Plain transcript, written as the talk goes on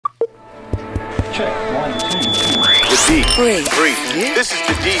Check. 1, 2. The D-Brief. This is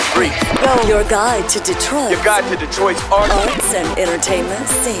the D-Brief. Your guide to Detroit. Your guide to Detroit's arts and entertainment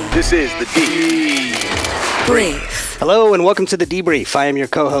scene. This is the D-Brief. Hello and welcome to the Debrief. I am your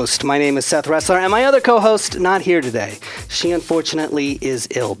co-host. My name is Seth Ressler, and my other co-host not here today. She unfortunately is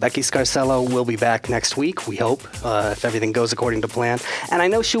ill. Becky Scarcello will be back next week, we hope, if everything goes according to plan. And I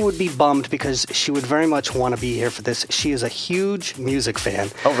know she would be bummed because she would very much want to be here for this. She is a huge music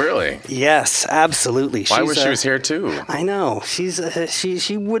fan. Oh, really? Yes, absolutely. I wish she was here too. I know.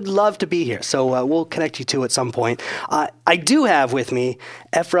 She would love to be here, so we'll connect you two at some point. I do have with me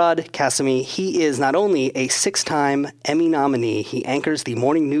Evrod Cassimy. He is not only a 6-time Emmy nominee. He anchors the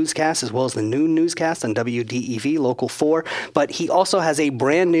morning newscast as well as the noon newscast on WDIV Local 4, but he also has a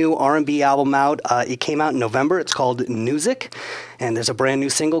brand new R&B album out. It came out in November. It's called Newzic, and there's a brand new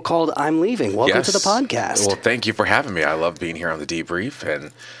single called I'm Leaving. Welcome to the podcast. Well, thank you for having me. I love being here on the Debrief,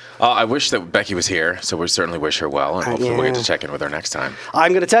 and I wish that Becky was here, so we certainly wish her well, and hopefully we'll get to check in with her next time.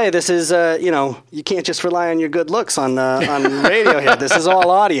 I'm going to tell you, this is, you can't just rely on your good looks on radio here. This is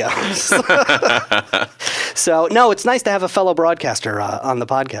all audio. So, no, it's nice to have a fellow broadcaster on the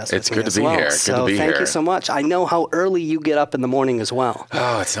podcast. It's good to be here. So thank you so much. I know how early you get up in the morning as well.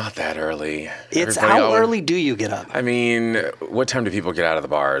 Oh, it's not that early. How early do you get up? I mean, what time do people get out of the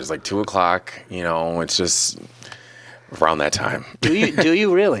bars? Like 2 o'clock? It's just around that time. Do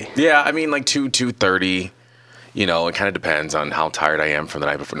you really? Yeah, I mean like 2:30. It kind of depends on how tired I am from the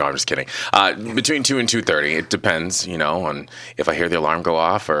night before. No, I'm just kidding. Between 2 and 2:30, it depends, on if I hear the alarm go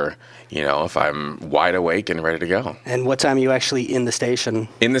off or, if I'm wide awake and ready to go. And what time are you actually in the station?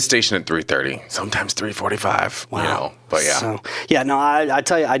 In the station at 3:30, sometimes 3:45. Wow. But yeah. So, I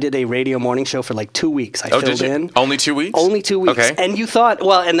tell you, I did a radio morning show for like 2 weeks. I filled in. Only 2 weeks? Only 2 weeks. Okay. And you thought,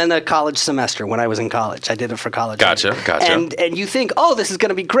 and then the college semester when I was in college. I did it for college. Gotcha. And you think, this is going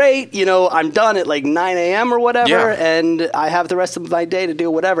to be great. I'm done at like 9 a.m. or whatever, and I have the rest of my day to do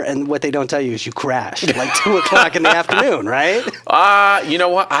whatever. And what they don't tell you is you crash at like 2 o'clock in the afternoon, right? You know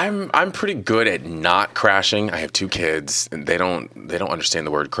what? I'm pretty good at not crashing. I have 2 kids, and they don't understand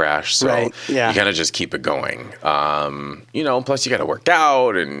the word crash, so right. Yeah. You kind of just keep it going. Plus you got to work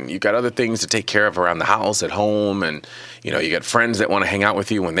out, and you got other things to take care of around the house, at home, and you got friends that want to hang out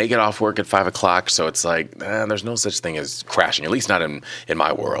with you when they get off work at 5 o'clock. So it's like there's no such thing as crashing, at least not in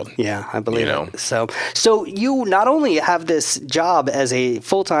my world. Yeah, I believe it. So you not only have this job as a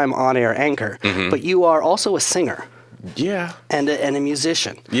full-time on-air anchor, but you are also a singer. Yeah. And a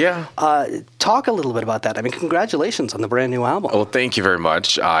musician. Yeah. Talk a little bit about that. I mean, congratulations on the brand new album. Well, thank you very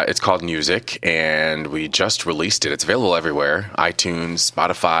much. It's called Newzic, and we just released it. It's available everywhere: iTunes,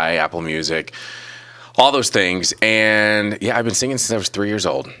 Spotify, Apple Music, all those things. And yeah, I've been singing since I was 3 years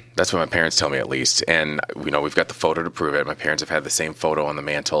old. That's what my parents tell me, at least. And we've got the photo to prove it. My parents have had the same photo on the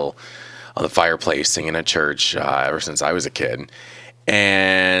mantle, on the fireplace, singing at church ever since I was a kid.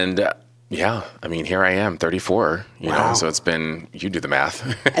 And yeah, I mean, here I am, 34, Wow. So it's been, you do the math.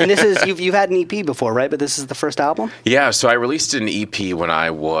 And this is, you've had an EP before, right? But this is the first album? Yeah, so I released an EP when I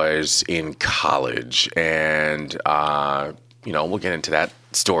was in college, and, we'll get into that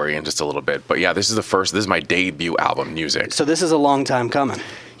story in just a little bit. But yeah, this is my debut album, Newzic. So this is a long time coming.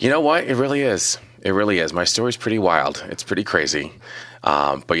 You know what? It really is. It really is. My story's pretty wild. It's pretty crazy.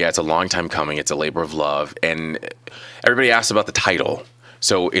 But yeah, it's a long time coming. It's a labor of love. And everybody asks about the title.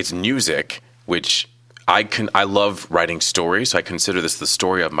 So it's Newzic, which I love writing stories, so I consider this the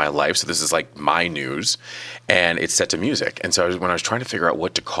story of my life. So this is like my news, and it's set to music. And so when I was trying to figure out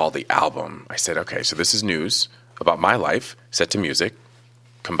what to call the album, I said, okay, so this is news about my life set to music.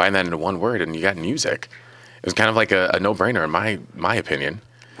 Combine that into one word, and you got Newzic. It was kind of like a no-brainer in my opinion.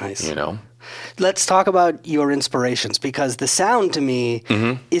 Nice. Let's talk about your inspirations, because the sound to me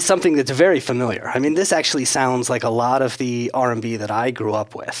is something that's very familiar. I mean, this actually sounds like a lot of the R&B that I grew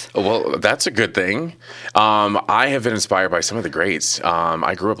up with. Well, that's a good thing. I have been inspired by some of the greats.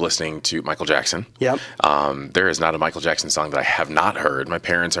 I grew up listening to Michael Jackson. Yep. There is not a Michael Jackson song that I have not heard. My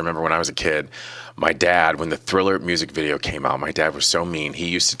parents, I remember when I was a kid, my dad, when the Thriller music video came out, my dad was so mean. He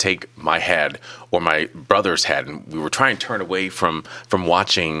used to take my head or my brother's head, and we would try and turn away from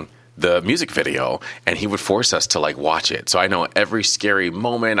watching the music video, and he would force us to watch it. So I know every scary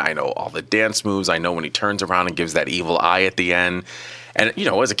moment. I know all the dance moves. I know when he turns around and gives that evil eye at the end. And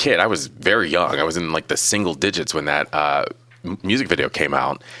as a kid, I was very young. I was in the single digits when that music video came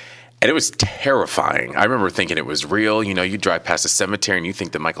out. And it was terrifying. I remember thinking it was real. You know, you drive past a cemetery and you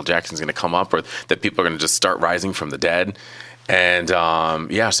think that Michael Jackson's going to come up or that people are going to just start rising from the dead. And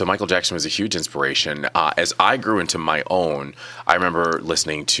so Michael Jackson was a huge inspiration. As I grew into my own, I remember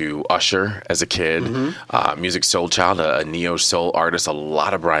listening to Usher as a kid, Music Soul Child, a neo-soul artist, a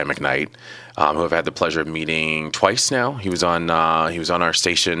lot of Brian McKnight, who I've had the pleasure of meeting twice now. He was on our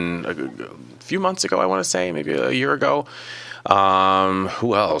station a few months ago, I want to say, maybe a year ago.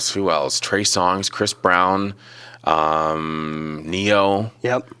 Who else? Trey Songz, Chris Brown, Neo.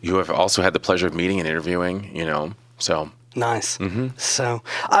 Yep. You have also had the pleasure of meeting and interviewing, you know, so. Nice. So,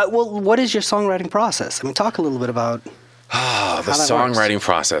 what is your songwriting process? I mean, talk a little bit about the songwriting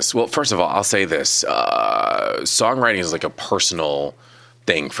process. Well, first of all, I'll say this. Songwriting is like a personal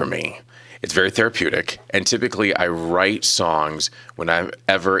thing for me. It's very therapeutic. And typically I write songs when I'm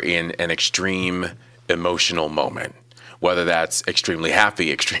ever in an extreme emotional moment. Whether that's extremely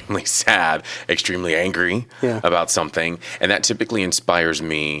happy, extremely sad, extremely angry about something. And that typically inspires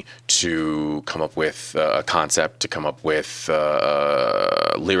me to come up with a concept, to come up with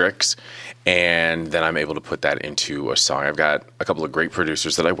lyrics, and then I'm able to put that into a song. I've got a couple of great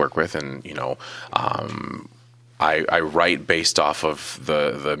producers that I work with, and, you know, I write based off of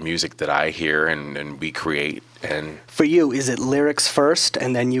the music that I hear and we create. And for you, is it lyrics first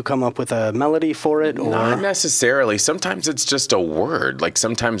and then you come up with a melody for it? Or? Not necessarily. Sometimes it's just a word. Like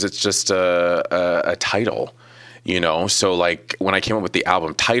sometimes it's just a title, you know? So like when I came up with the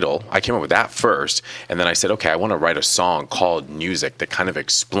album title, I came up with that first. And then I said, okay, I want to write a song called Newzic that kind of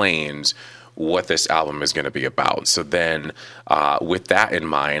explains what this album is going to be about. So then with that in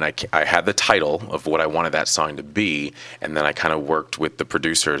mind, I had the title of what I wanted that song to be, and then I kind of worked with the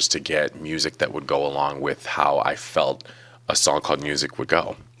producers to get music that would go along with how I felt a song called Newzic would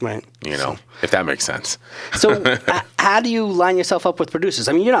go. Right. You know, if that makes sense. So how do you line yourself up with producers?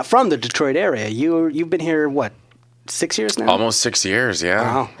 I mean, you're not from the Detroit area. You've been here, what, 6 years now? Almost 6 years, yeah.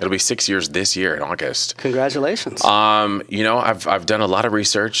 Wow. It'll be 6 years this year in August. Congratulations. You know, I've done a lot of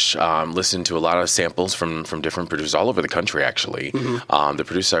research, listened to a lot of samples from different producers all over the country, actually. The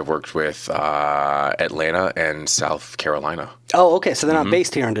producers I've worked with, Atlanta and South Carolina. Oh, okay. So they're not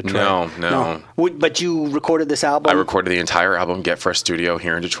based here in Detroit. No. But you recorded this album? I recorded the entire album, Get Fresh Studio,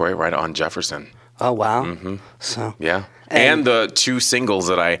 here in Detroit, right on Jefferson. Oh, wow. So yeah. And the two singles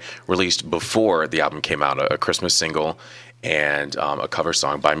that I released before the album came out, a Christmas single and a cover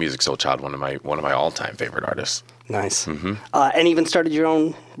song by Music Soul Child, one of my all-time favorite artists. Nice. And even started your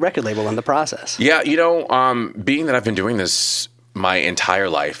own record label in the process. Yeah, you know, being that I've been doing this my entire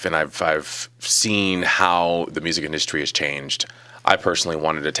life and I've seen how the music industry has changed, I personally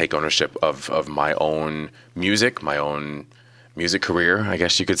wanted to take ownership of my own music career, I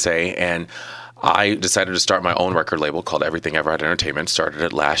guess you could say, and I decided to start my own record label called Everything Evrod Entertainment. Started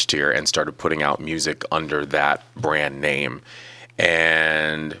it last year and started putting out music under that brand name.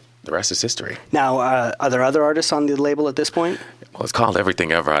 And the rest is history. Now, are there other artists on the label at this point? Well, it's called Everything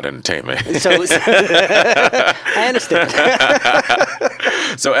Evrod Entertainment. So I understand.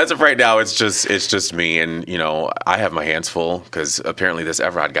 So as of right now, it's just me, and you know, I have my hands full because apparently this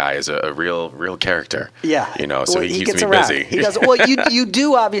Evrod guy is a real character. Yeah, you know, so well, he keeps me around. busy. He does. Well, you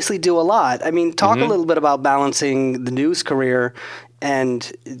do obviously do a lot. I mean, talk a little bit about balancing the news career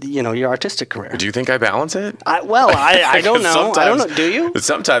and, you know, your artistic career. Do you think I balance it? I don't know. I don't know. Do you?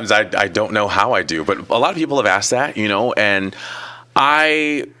 Sometimes I don't know how I do, but a lot of people have asked that, you know, and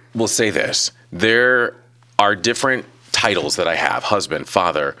I will say this. There are different titles that I have: husband,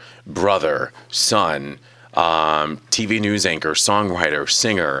 father, brother, son, TV news anchor, songwriter,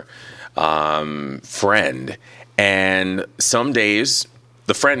 singer, friend. And some days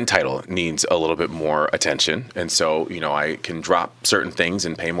the friend title needs a little bit more attention. And so, you know, I can drop certain things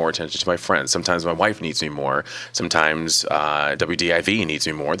and pay more attention to my friends. Sometimes my wife needs me more. Sometimes WDIV needs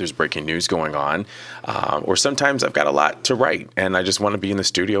me more. There's breaking news going on. Or sometimes I've got a lot to write and I just want to be in the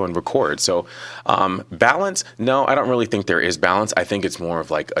studio and record. So balance, no, I don't really think there is balance. I think it's more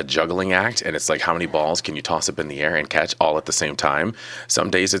of like a juggling act. And it's like, how many balls can you toss up in the air and catch all at the same time? Some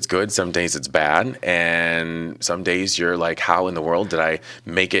days it's good. Some days it's bad. And some days you're like, how in the world did I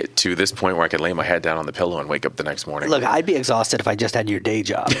make it to this point where I could lay my head down on the pillow and wake up the next morning? Look, I'd be exhausted if I just had your day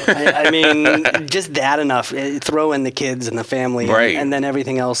job. I mean, just that enough. Throw in the kids and the family, right, and then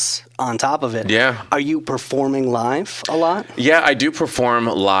everything else on top of it. Yeah. Are you performing live a lot? Yeah, I do perform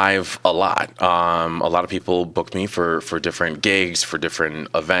live a lot. A lot of people book me for different gigs, for different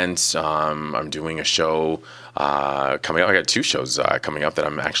events. I'm doing a show coming up. I got 2 shows coming up that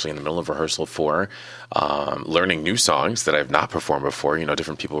I'm actually in the middle of rehearsal for, learning new songs that I've not performed before.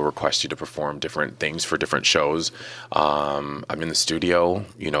 Different people request you to perform different things for different shows. I'm in the studio,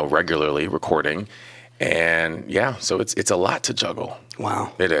 regularly recording. And yeah, so it's a lot to juggle.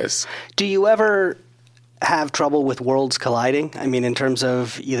 Wow. It is. Do you ever have trouble with worlds colliding? I mean, in terms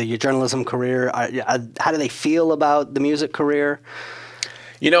of either your journalism career, how do they feel about the music career?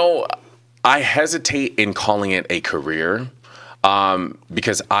 I hesitate in calling it a career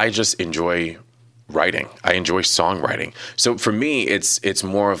because I just enjoy writing. I enjoy songwriting. So for me, it's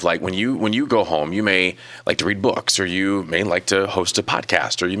more of like when you go home, you may like to read books, or you may like to host a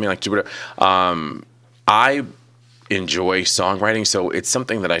podcast, or you may like to do whatever. I enjoy songwriting, so it's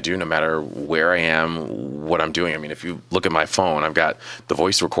something that I do no matter where I am, what I'm doing. I mean, if you look at my phone, I've got the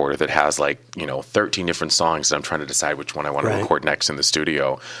voice recorder that has 13 different songs that I'm trying to decide which one I want to record next in the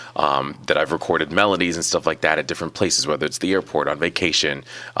studio, that I've recorded melodies and stuff like that at different places, whether it's the airport, on vacation,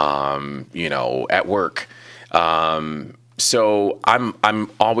 at work. So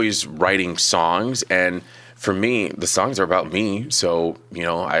I'm always writing songs, and for me, the songs are about me, so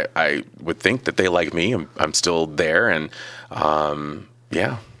I would think that they like me. I'm still there, and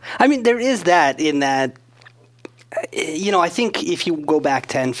yeah. I mean, there is that in that, I think if you go back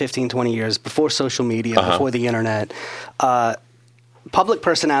 10, 15, 20 years, before social media, before the internet, public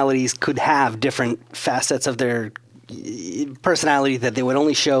personalities could have different facets of their personality that they would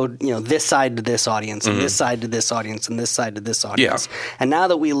only show, this side to this audience, and this side to this audience, and this side to this audience. Yeah. And now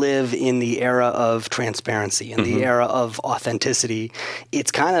that we live in the era of transparency and the era of authenticity,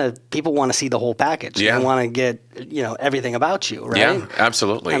 it's kind of, people want to see the whole package. Yeah. They want to get, everything about you, right? Yeah,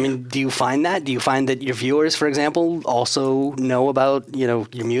 absolutely. I mean, do you find that? Do you find that your viewers, for example, also know about, your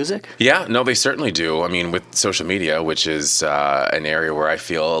music? Yeah, no, they certainly do. I mean, with social media, which is an area where I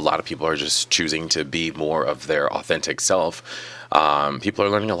feel a lot of people are just choosing to be more of their authentic self, people are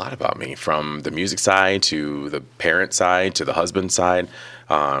learning a lot about me, from the music side to the parent side to the husband side,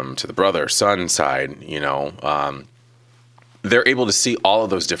 to the brother, son side, they're able to see all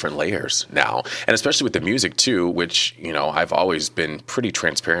of those different layers now. And especially with the music too, which, I've always been pretty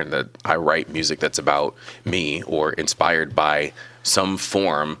transparent that I write music that's about me or inspired by some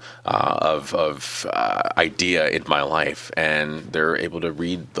form of idea in my life. And they're able to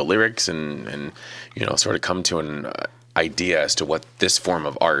read the lyrics and sort of come to an idea as to what this form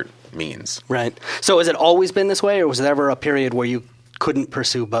of art means. Right. So has it always been this way, or was there ever a period where you couldn't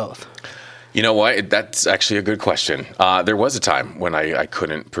pursue both? You know what? That's actually a good question. There was a time when I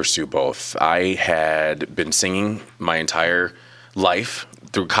couldn't pursue both. I had been singing my entire life.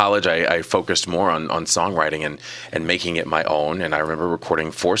 Through college, I focused more on songwriting and making it my own. And I remember recording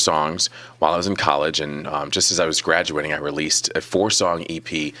 4 songs while I was in college. And just as I was graduating, I released a 4-song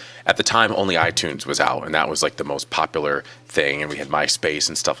EP. At the time, only iTunes was out, and that was like the most popular thing. And we had MySpace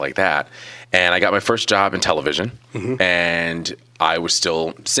and stuff like that. And I got my first job in television, and I was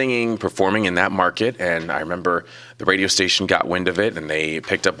still singing, performing in that market. And I remember the radio station got wind of it, and they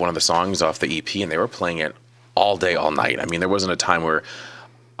picked up one of the songs off the EP, and they were playing it all day, all night. I mean, there wasn't a time where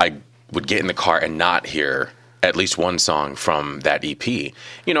I would get in the car and not hear at least one song from that EP.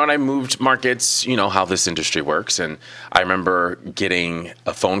 And I moved markets, how this industry works. And I remember getting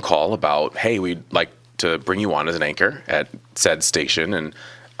a phone call about, hey, we'd like to bring you on as an anchor at said station. And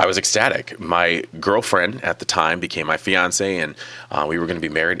I was ecstatic. My girlfriend at the time became my fiance, and we were going to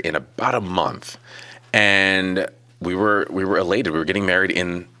be married in about a month. And we were elated. We were getting married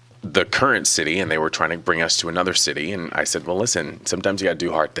in the current city, and they were trying to bring us to another city. And I said, well, listen, sometimes you got to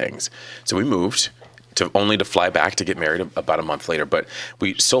do hard things. So we moved only to fly back to get married about a month later. But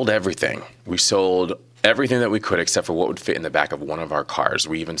we sold everything. We sold everything that we could except for what would fit in the back of one of our cars.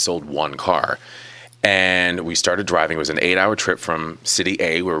 We even sold one car. And we started driving. It was an 8-hour trip from city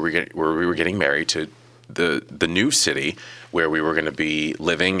A, where we were getting married, to the new city where we were going to be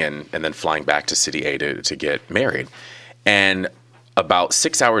living, and then flying back to city A to get married. And about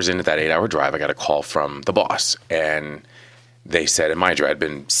 6 hours into that 8-hour drive, I got a call from the boss, and they said, and mind you, I'd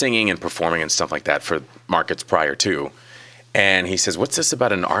been singing and performing and stuff like that for markets prior to, and he says, what's this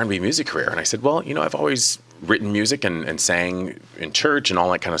about an R&B music career? And I said, well, I've always written music and sang in church and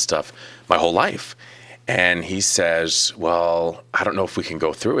all that kind of stuff my whole life. And he says, well, I don't know if we can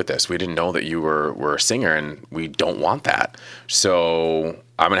go through with this. We didn't know that you were a singer, and we don't want that. So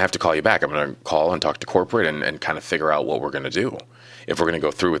I'm going to have to call you back. I'm going to call and talk to corporate and kind of figure out what we're going to do. if we're going to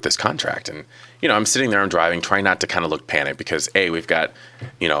go through with this contract. And, I'm sitting there, I'm driving, trying not to kind of look panicked because, A, we've got,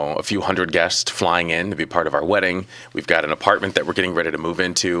 a few hundred guests flying in to be part of our wedding. We've got an apartment that we're getting ready to move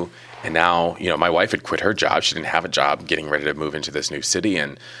into. And now, my wife had quit her job. She didn't have a job getting ready to move into this new city.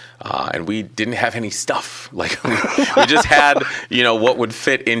 And we didn't have any stuff. Like, we just had, what would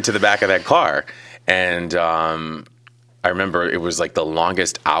fit into the back of that car. And I remember it was like the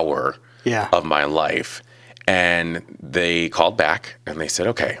longest hour of my life. And they called back and they said,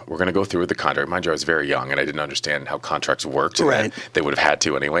 okay, we're going to go through with the contract. Mind you, I was very young and I didn't understand how contracts worked. Right. They would have had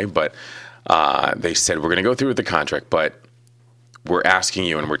to anyway. But they said, we're going to go through with the contract, but we're asking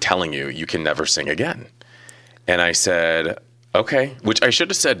you and we're telling you, you can never sing again. And I said, okay, which I should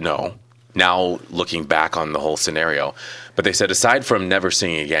have said no, now looking back on the whole scenario. But they said, aside from never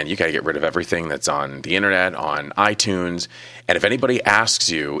singing again, you got to get rid of everything that's on the internet, on iTunes. And if anybody asks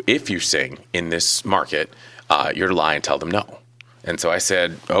you if you sing in this market, you're to lie and tell them no. And so I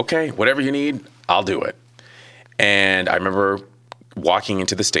said, okay, whatever you need, I'll do it. And I remember walking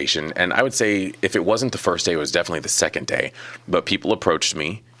into the station, and I would say if it wasn't the first day, it was definitely the second day. But people approached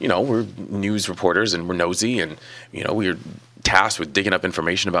me. We're news reporters and we're nosy, and, we were tasked with digging up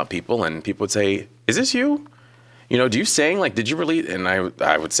information about people. And people would say, is this you? Do you sing? Like, did you really? And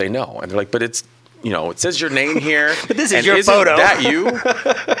I would say no. And they're like, but it's, it says your name here. But this is your photo. Isn't that you?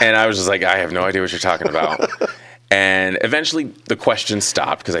 And I was just like, I have no idea what you're talking about. And eventually the question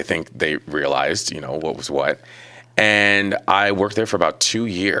stopped because I think they realized, what was what. And I worked there for about 2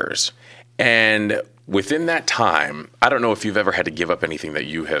 years. And within that time, I don't know if you've ever had to give up anything that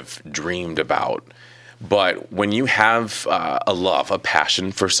you have dreamed about. But when you have a love, a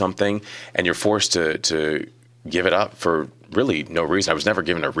passion for something, and you're forced to give it up for really no reason. I was never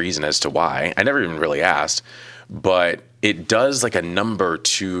given a reason as to why. I never even really asked. But it does like a number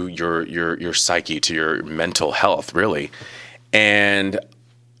to your psyche, to your mental health, really. And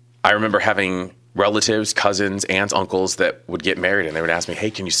I remember having relatives, cousins, aunts, uncles that would get married, and they would ask me, hey,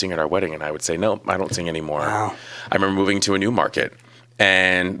 can you sing at our wedding? And I would say, no, I don't sing anymore. Wow. I remember moving to a new market.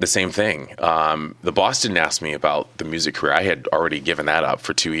 And the same thing. The boss didn't ask me about the music career. I had already given that up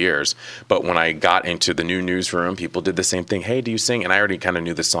for 2 years. But when I got into the new newsroom, people did the same thing. Hey, do you sing? And I already kind of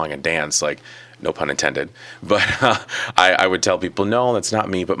knew the song and dance, like no pun intended. But I would tell people, no, that's not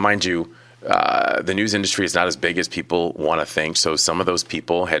me. But mind you, the news industry is not as big as people want to think. So some of those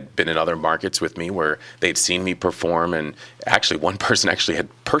people had been in other markets with me where they'd seen me perform. And actually, one person actually had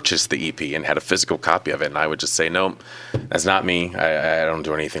purchased the EP and had a physical copy of it. And I would just say, no, that's not me. I don't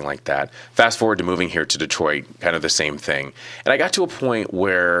do anything like that. Fast forward to moving here to Detroit, kind of the same thing. And I got to a point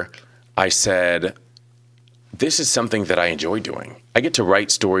where I said, this is something that I enjoy doing. I get to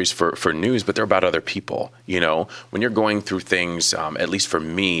write stories for news, but they're about other people. When you're going through things, at least for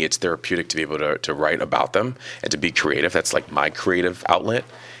me, it's therapeutic to be able to write about them and to be creative. That's like my creative outlet.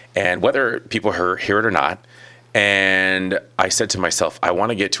 And whether people hear it or not. And I said to myself, I want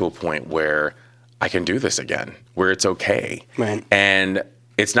to get to a point where I can do this again, where it's okay. Right. And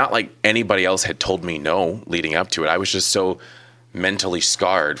it's not like anybody else had told me no leading up to it. I was just so mentally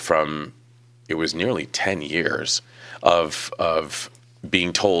scarred from, it was nearly 10 years of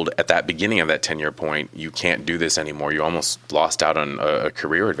being told at that beginning of that 10-year point, you can't do this anymore. You almost lost out on a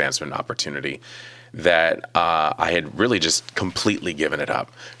career advancement opportunity that I had really just completely given it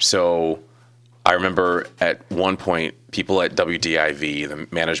up. So I remember at one point, people at WDIV, the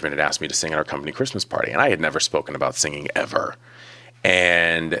management had asked me to sing at our company Christmas party, and I had never spoken about singing ever.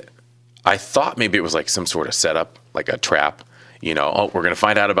 And I thought maybe it was like some sort of setup, like a trap. Oh, we're going to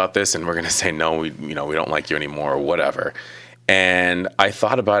find out about this and we're going to say, no, we don't like you anymore or whatever. And I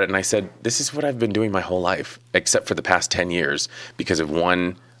thought about it and I said, this is what I've been doing my whole life, except for the past 10 years because of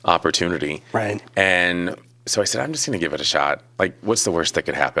one opportunity. Right. And so I said, I'm just going to give it a shot. Like, what's the worst that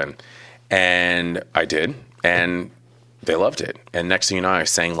could happen? And I did. And they loved it. And next thing you know, I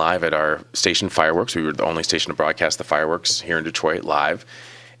sang live at our station Fireworks. We were the only station to broadcast the fireworks here in Detroit live.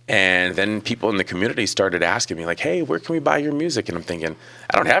 And then people in the community started asking me, like, hey, where can we buy your music? And I'm thinking,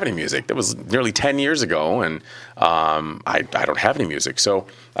 I don't have any music. That was nearly 10 years ago, and I don't have any music. So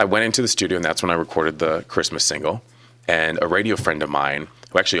I went into the studio, and that's when I recorded the Christmas single. And a radio friend of mine,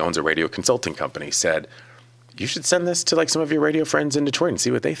 who actually owns a radio consulting company, said, you should send this to, like, some of your radio friends in Detroit and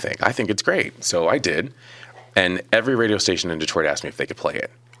see what they think. I think it's great. So I did. And every radio station in Detroit asked me if they could play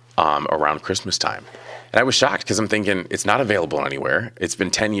it around Christmas time. And I was shocked because I'm thinking it's not available anywhere. It's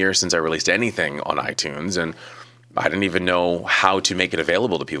been 10 years since I released anything on iTunes, and I didn't even know how to make it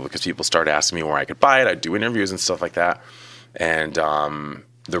available to people because people started asking me where I could buy it. I'd do interviews and stuff like that. And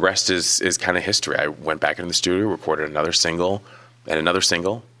the rest is kind of history. I went back into the studio, recorded another single and another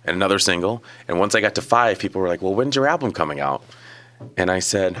single and another single. And once I got to 5, people were like, well, when's your album coming out? And I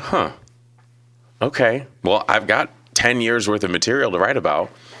said, okay, well, I've got 10 years worth of material to write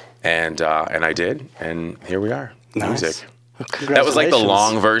about. And I did, and here we are, Nice. Newzic. Well, That was like the congratulations.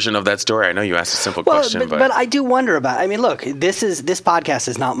 long version of that story. I know you asked a simple question, but I do wonder about. I mean, look, this podcast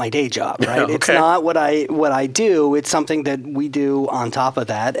is not my day job, right? Okay. It's not what I do. It's something that we do on top of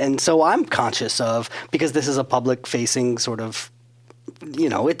that, and so I'm conscious of, because this is a public facing sort of.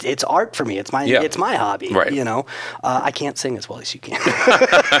 It's art for me. It's my hobby. Right. I can't sing as well as you can.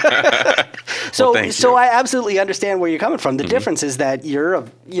 Well, thank you. I absolutely understand where you're coming from. The difference is that your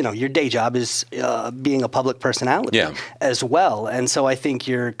day job is being a public personality as well, and so I think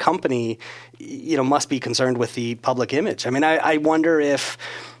your company, must be concerned with the public image. I mean, I wonder if.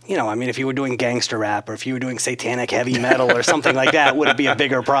 If you were doing gangster rap or if you were doing satanic heavy metal or something like that, would it be a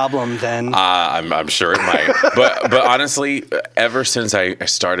bigger problem than? I'm sure it might. but honestly, ever since I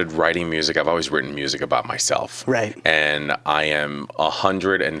started writing music, I've always written music about myself. Right. And I am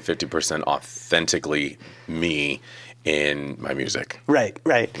 150% authentically me in my music. Right.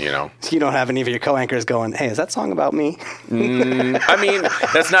 So you don't have any of your co-anchors going, "Hey, is that song about me?" I mean,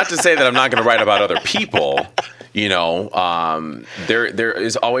 that's not to say that I'm not going to write about other people. There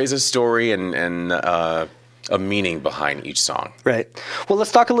is always a story and a meaning behind each song. Right. Well,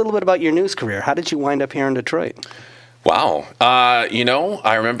 let's talk a little bit about your news career. How did you wind up here in Detroit? Wow.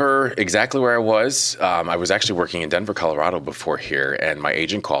 I remember exactly where I was. I was actually working in Denver, Colorado before here, and my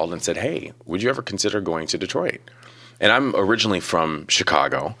agent called and said, "Hey, would you ever consider going to Detroit?" And I'm originally from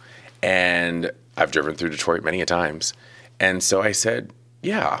Chicago, and I've driven through Detroit many a times. And so I said,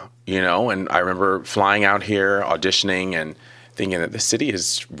 yeah, and I remember flying out here, auditioning, and thinking that the city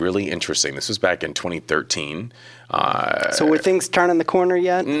is really interesting. This was back in 2013. So were things turning the corner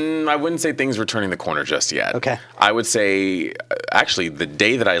yet? I wouldn't say things were turning the corner just yet. Okay. I would say, actually, the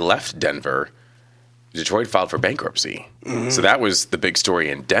day that I left Denver, Detroit filed for bankruptcy. Mm-hmm. So that was the big story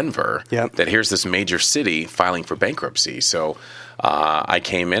in Denver, that here's this major city filing for bankruptcy. So I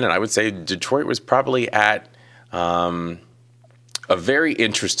came in, and I would say Detroit was probably at a very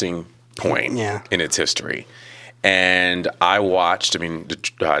interesting point in its history. And I watched,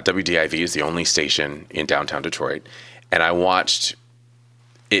 WDIV is the only station in downtown Detroit, and I watched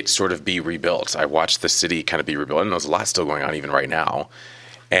it sort of be rebuilt. I watched the city kind of be rebuilt, and there's a lot still going on even right now.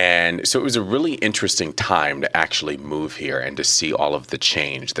 And so it was a really interesting time to actually move here and to see all of the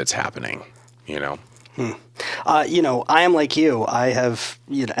change that's happening, I am like you. I have,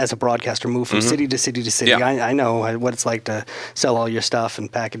 as a broadcaster, moved from city to city to city. Yeah. I know what it's like to sell all your stuff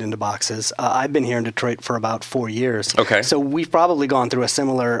and pack it into boxes. I've been here in Detroit for about 4 years. Okay. So we've probably gone through a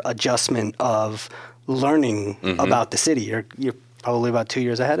similar adjustment of learning about the city. You're probably about 2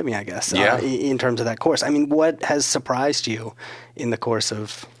 years ahead of me, I guess, in terms of that course. I mean, what has surprised you in the course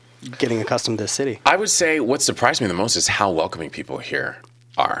of getting accustomed to the city? I would say what surprised me the most is how welcoming people here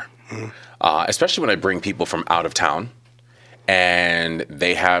are. Especially when I bring people from out of town and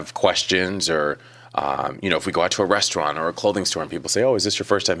they have questions or, if we go out to a restaurant or a clothing store and people say, "Oh, is this your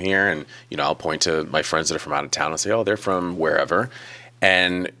first time here?" And, I'll point to my friends that are from out of town and say, "Oh, they're from wherever."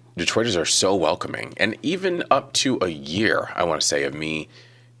 And Detroiters are so welcoming. And even up to a year, I want to say, of me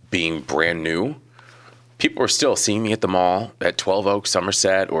being brand new, people were still seeing me at the mall at 12 Oaks,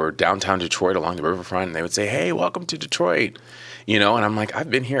 Somerset, or downtown Detroit along the riverfront, and they would say, "Hey, welcome to Detroit." And I'm like, I've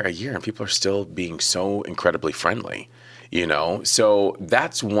been here a year, and people are still being so incredibly friendly, So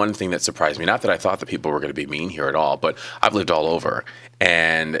that's one thing that surprised me. Not that I thought that people were going to be mean here at all, but I've lived all over.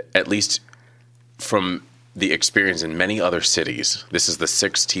 And at least from the experience in many other cities, this is the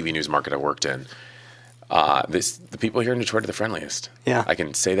 6th TV news market I worked in, the people here in Detroit are the friendliest. Yeah. I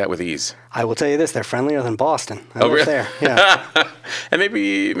can say that with ease. I will tell you this, they're friendlier than Boston. I was really? there. Yeah. And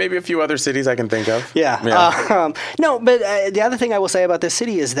maybe a few other cities I can think of. Yeah. No, but the other thing I will say about this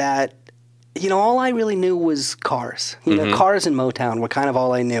city is that, all I really knew was cars. Cars in Motown were kind of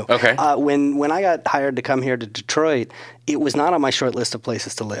all I knew. Okay. When I got hired to come here to Detroit, it was not on my short list of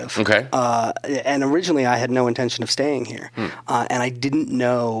places to live. Okay. And originally I had no intention of staying here. And I didn't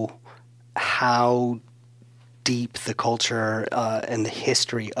know how deep the culture and the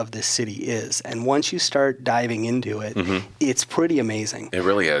history of this city is. And once you start diving into it, it's pretty amazing. It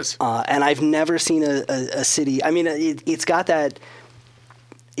really is. And I've never seen a city. I mean, it's got that.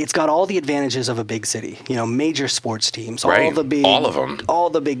 It's got all the advantages of a big city. Major sports teams, right. all of them, all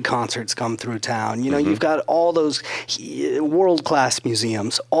the big concerts come through town. You've got all those world-class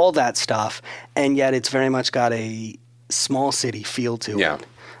museums, all that stuff, and yet it's very much got a small city feel to it.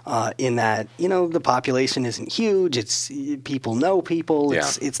 In that, the population isn't huge. It's people know people.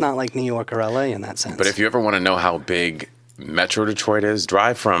 It's not like New York or LA in that sense. But if you ever want to know how big Metro Detroit is.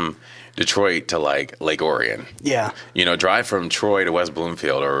 Drive from Detroit to like Lake Orion. Yeah. You know, drive from Troy to West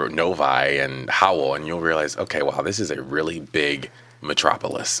Bloomfield or Novi and Howell, and you'll realize, okay, wow, this is a really big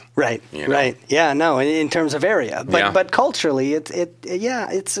metropolis. Right. You know? Right. Yeah. No. In terms of area, but Yeah. but culturally, it's and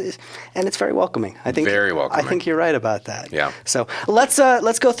it's very welcoming. I think Very welcoming. I think you're right about that. Yeah. So let's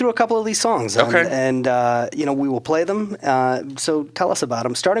go through a couple of these songs. Okay. And you know, we will play them. So tell us about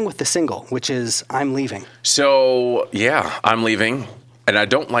them. Starting with the single, which is "I'm Leaving." So yeah, I'm leaving, and I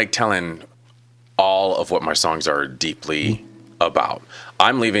don't like telling all of what my songs are deeply about.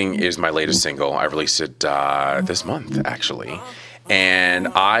 I'm Leaving is my latest single. I released it this month, actually. And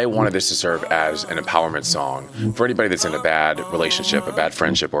I wanted this to serve as an empowerment song for anybody that's in a bad relationship, a bad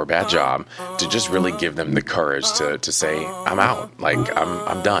friendship, or a bad job, to just really give them the courage to say, I'm out. Like,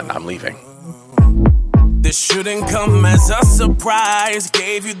 I'm done. I'm leaving. This shouldn't come as a surprise.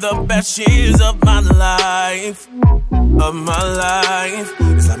 Gave you the best years of my life.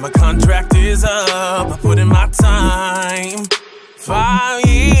 It's like my contract is up. I put in my time. 5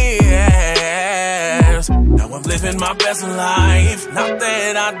 years. Now I'm living my best life. Not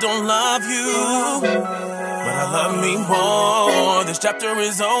that I don't love you, but I love me more. This chapter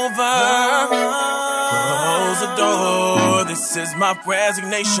is over. Close the door. This is my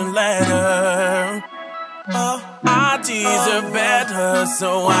resignation letter. Oh, I deserve better,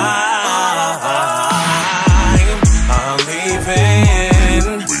 so I'm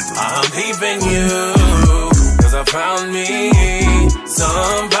leaving you, 'cause I found me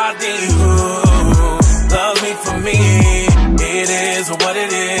somebody who loves me for me. It is what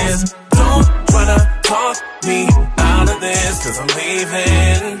it is. Don't try to talk me out of this, 'cause I'm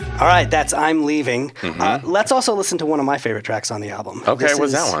leaving. All right, that's "I'm Leaving." Let's also listen to one of my favorite tracks on the album. Okay, This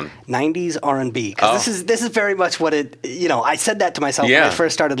what's is that one? 90s R&B. 'Cause this is very much what it. You know, I said that to myself when Yeah. I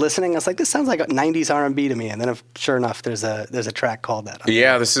first started listening. I was like, this sounds like 90s R&B to me. And then, sure enough, there's a track called that.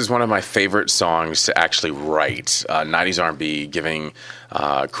 Yeah, this is one of my favorite songs to actually write. 90s R&B, giving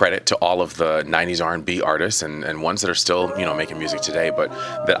credit to all of the 90s R&B artists and ones that are still, you know, making music today, but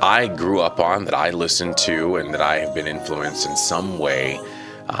that I grew up on, that I listened to, and that I have been influenced in some way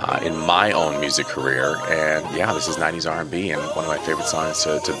in my own music career. And yeah, this is 90s R&B and one of my favorite songs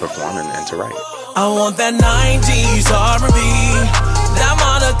to perform and to write. I want that 90s R&B, that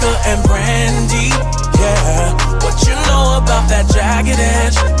Monica and Brandy, yeah. What you know about that jagged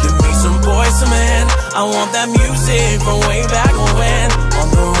edge? Give me some Boyz II Men. I want that music from way back when. On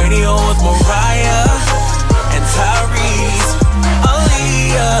the radio with Mariah and Tyrese,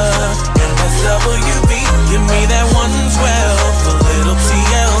 Aaliyah, and SWV. Give me that 112, a little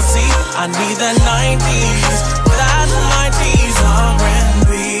TLC. I need that 90s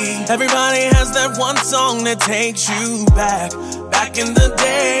R&B. Everybody has that one song that takes you back. Back in the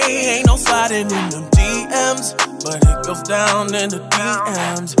day, ain't no sliding in them DMs, but it goes down in the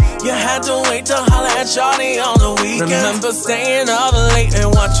DMs. You had to wait to holler at Shawty on the weekend. Remember staying up late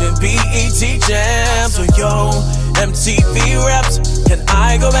and watching BET Jam. So yo, MTV Raps, can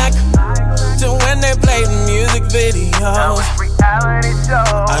I go back to when they played music videos?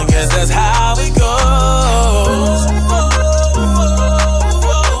 I guess that's how it goes.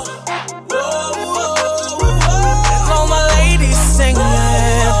 And all my ladies singing.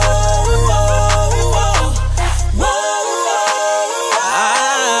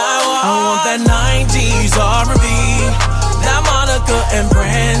 I want that 90s R&B, that Monica and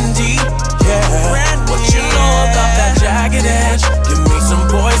Brandy, yeah. What you know about that jagged edge? Give me some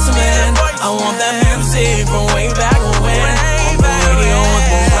Boyz II Men. I want that music from way back when. On the radio with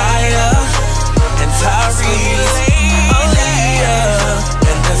Mariah and Tyrese, Aaliyah,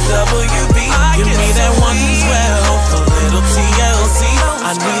 and SWV. Give me that 112, a little TLC.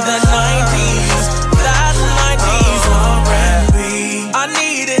 I need that 90s R&B. I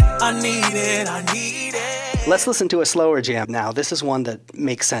need it, I need it, I need it. Let's listen to a slower jam now. This is one that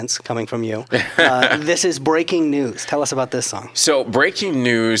makes sense coming from you. This is Breaking News. Tell us about this song. So Breaking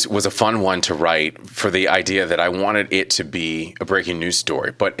News was a fun one to write for the idea that I wanted it to be a breaking news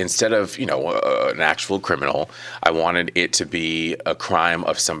story. But instead of, you know, an actual criminal, I wanted it to be a crime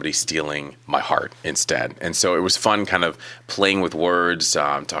of somebody stealing my heart instead. And so it was fun kind of playing with words,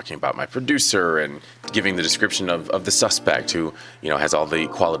 talking about my producer and giving the description of the suspect who, you know, has all the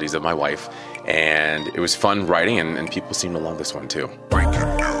qualities of my wife. And it was fun writing, and people seem to love this one too. Breaking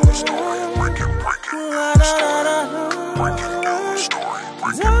news story. Breaking news story. Breaking news story.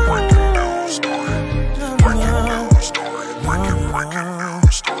 Breaking news story. Breaking news story. Breaking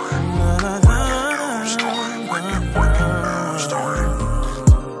news story.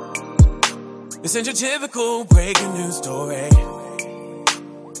 This ain't your typical breaking news story,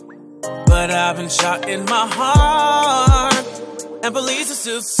 but but I've been shot in my heart. And police are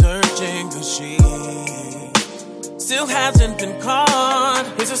still searching, cause she still hasn't been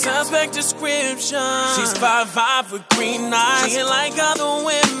caught. Here's a suspect description. She's 5'5" with green eyes. She ain't like other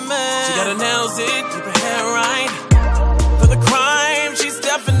women. She got her nails in, keep her hair right. For the crime, she's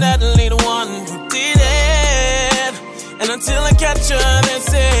definitely the one who did it. And until I catch her, this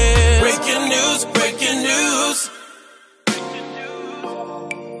is breaking news, breaking news.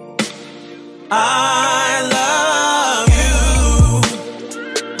 I love you.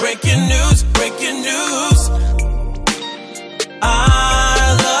 Breaking news, breaking news.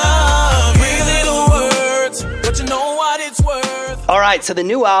 I love three little words, but you know what it's worth. All right, so the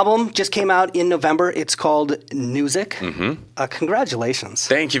new album just came out in November. It's called Newzic. Congratulations.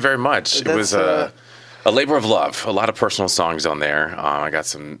 Thank you very much. It was a labor of love. A lot of personal songs on there. I got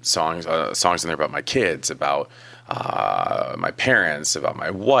some songs in there about my kids, about my parents, about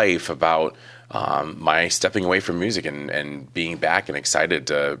my wife, about my stepping away from music and being back and excited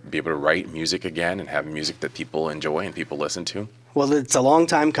to be able to write music again and have music that people enjoy and people listen to. Well, it's a long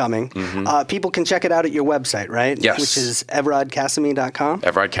time coming. People can check it out at your website, right? Yes. Which is evrodcassimy.com.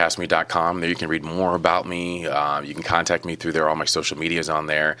 Evrodcassimy.com. There you can read more about me. You can contact me through there. All my social media's on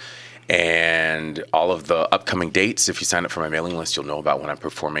there. And all of the upcoming dates, if you sign up for my mailing list, you'll know about when I'm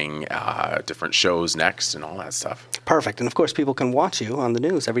performing different shows next and all that stuff. Perfect. And, of course, people can watch you on the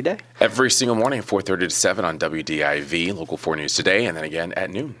news every day. Every single morning, 4:30 to 7 on WDIV, Local 4 News Today, and then again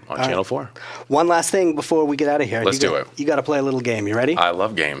at noon on Channel 4. One last thing before we get out of here. Let's do it. You got to play a little game. You ready? I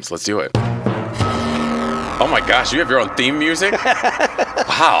love games. Let's do it. Oh, my gosh. You have your own theme music?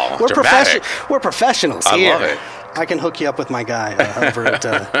 Wow. Dramatic. We're professionals I here. love it. I can hook you up with my guy over at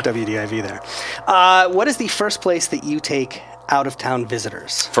WDIV there. What is the first place that you take out-of-town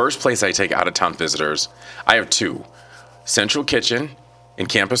visitors? First place I take out-of-town visitors, I have two. Central Kitchen in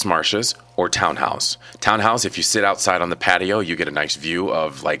Campus Martius or Townhouse. Townhouse, if you sit outside on the patio, you get a nice view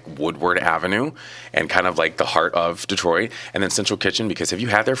of like Woodward Avenue and kind of like the heart of Detroit. And then Central Kitchen, because have you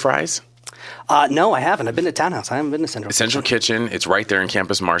had their fries? No, I haven't. I've been to Townhouse. I haven't been to Central Kitchen. It's right there in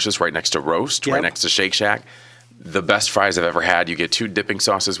Campus Martius, right next to Roast, Yep. right next to Shake Shack. The best fries I've ever had. You get 2 dipping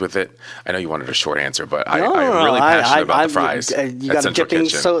sauces with it. I know you wanted a short answer, but I'm really passionate about the fries. You got a dipping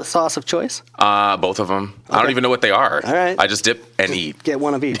sauce of choice? Both of them. Okay. I don't even know what they are. All right. I just dip and eat. Get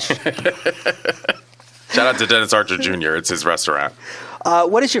one of each. Shout out to Dennis Archer Jr. It's his restaurant.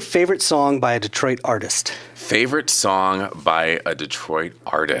 What is your favorite song by a Detroit artist? Favorite song by a Detroit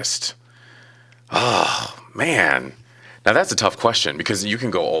artist? Oh, man. Now, that's a tough question because you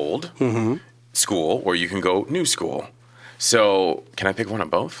can go old school or you can go new school. So, can I pick one of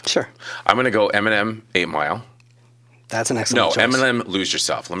both? Sure. I'm going to go Eminem, 8 Mile. That's an excellent choice. Eminem, Lose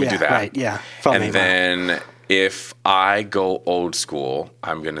Yourself. Let me do that. Right, yeah. From and 8 Mile. then if I go old school,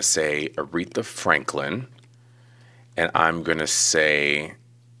 I'm going to say Aretha Franklin. And I'm just going to say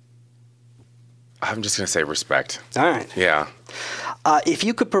Respect. All right. Yeah. If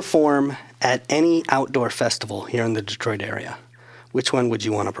you could perform at any outdoor festival here in the Detroit area, which one would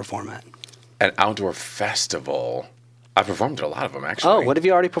you want to perform at? An outdoor festival. I performed at a lot of them, actually. Oh, what have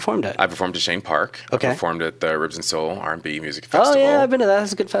you already performed at? I performed at Shane Park. Okay. I performed at the Ribs and Soul R&B Music Festival. Oh, yeah, I've been to that.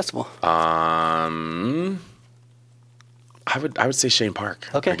 That's a good festival. I would say Shane Park.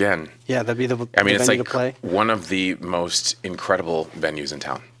 Okay. Again. Yeah, that'd be the I mean, venue it's like to play. one of the most incredible venues in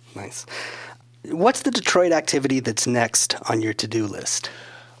town. Nice. What's the Detroit activity that's next on your to-do list?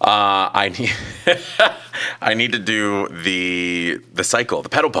 I need to do the cycle, the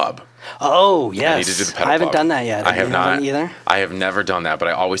pedal pub. Oh, yes. I need to do the pedal I haven't pub. done that yet. I have not either. I have never done that, but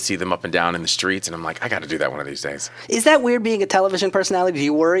I always see them up and down in the streets, and I'm like, I got to do that one of these days. Is that weird being a television personality? Do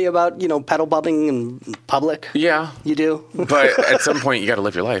you worry about, pedal bubbing in public? Yeah. You do? But at some point, you got to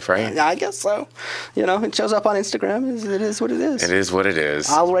live your life, right? I guess so. It shows up on Instagram. It is what it is. It is what it is.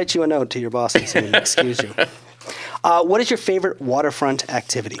 I'll write you a note to your bosses and excuse you. What is your favorite waterfront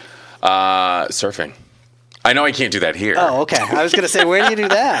activity? Surfing. I know I can't do that here. Oh, okay. I was going to say, where do you do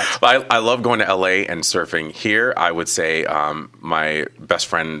that? I love going to L.A. and surfing. Here, I would say my best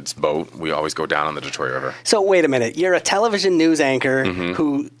friend's boat. We always go down on the Detroit River. So wait a minute. You're a television news anchor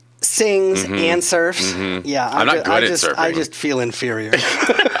who sings and surfs. Yeah, I'm not good at surfing. I just feel inferior.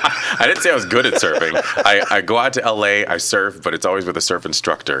 I didn't say I was good at surfing. I go out to L.A., I surf, but it's always with a surf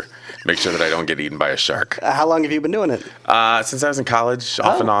instructor. Make sure that I don't get eaten by a shark. How long have you been doing it? Since I was in college,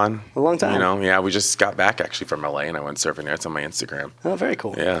 off and on. A long time. Yeah, we just got back actually from L.A. and I went surfing there. It's on my Instagram. Oh, very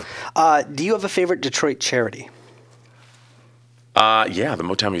cool. Yeah. Do you have a favorite Detroit charity? Yeah, the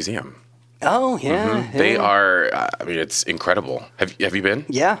Motown Museum. Oh, yeah. They are, I mean, it's incredible. Have you been?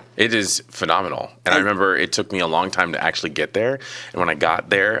 Yeah. It is phenomenal. And I remember it took me a long time to actually get there. And when I got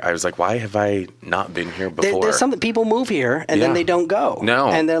there, I was like, why have I not been here before? There's something, people move here and then they don't go. No.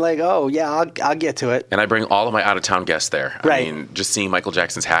 And they're like, oh, yeah, I'll get to it. And I bring all of my out-of-town guests there. Right. I mean, just seeing Michael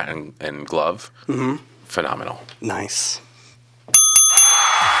Jackson's hat and glove, phenomenal. Nice.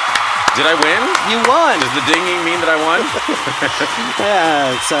 Did I win? You won. Does the dinging mean that I won?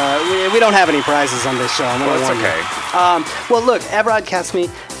 Yeah, it's, we don't have any prizes on this show. Well, it's okay. Well, look, Evrod Cassimy,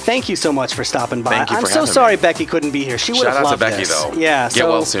 thank you so much for stopping by. Thank you for I'm so having sorry me. Becky couldn't be here. She would have Shout out loved to Becky, this. though. Yeah, Get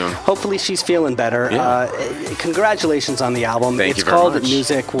well soon. Hopefully she's feeling better. Yeah. Congratulations on the album. Thank it's you very called much.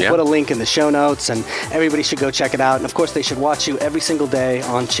 Newzic. We'll Yeah. put a link in the show notes, and everybody should go check it out. And, of course, they should watch you every single day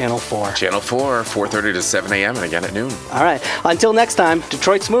on Channel 4. Channel 4, 4:30 to 7 a.m. and again at noon. All right. Until next time,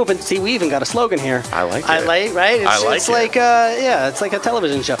 Detroit's moving. See, we even got a slogan here. I like it. Right? It's it. like, it's like a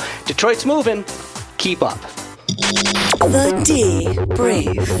television show. Detroit's moving. Keep up. The D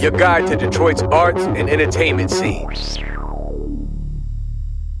Brief. Your guide to Detroit's arts and entertainment scene.